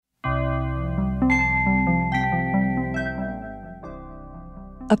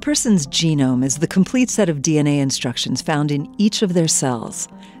A person's genome is the complete set of DNA instructions found in each of their cells.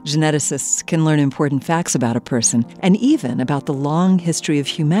 Geneticists can learn important facts about a person and even about the long history of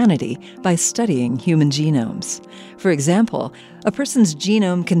humanity by studying human genomes. For example, a person's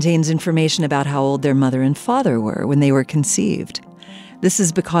genome contains information about how old their mother and father were when they were conceived. This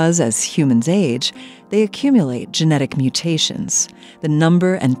is because, as humans age, they accumulate genetic mutations. The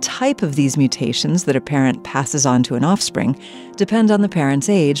number and type of these mutations that a parent passes on to an offspring depend on the parent's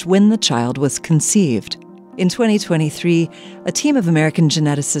age when the child was conceived. In 2023, a team of American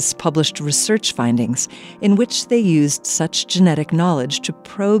geneticists published research findings in which they used such genetic knowledge to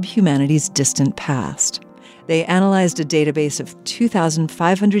probe humanity's distant past. They analyzed a database of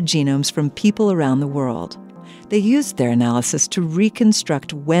 2,500 genomes from people around the world. They used their analysis to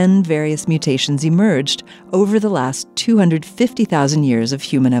reconstruct when various mutations emerged over the last 250,000 years of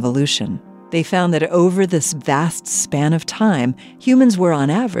human evolution. They found that over this vast span of time, humans were on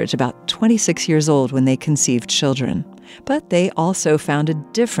average about 26 years old when they conceived children. But they also found a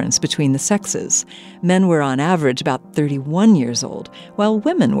difference between the sexes. Men were on average about 31 years old, while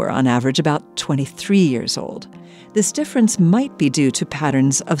women were on average about 23 years old. This difference might be due to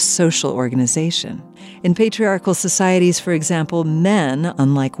patterns of social organization. In patriarchal societies, for example, men,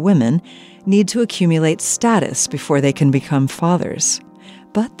 unlike women, need to accumulate status before they can become fathers.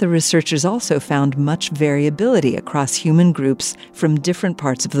 But the researchers also found much variability across human groups from different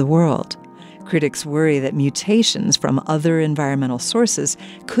parts of the world. Critics worry that mutations from other environmental sources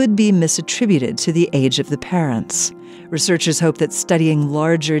could be misattributed to the age of the parents. Researchers hope that studying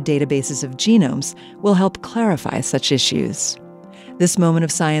larger databases of genomes will help clarify such issues. This Moment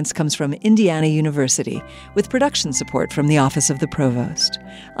of Science comes from Indiana University, with production support from the Office of the Provost.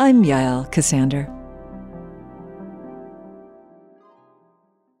 I'm Yael Ksander.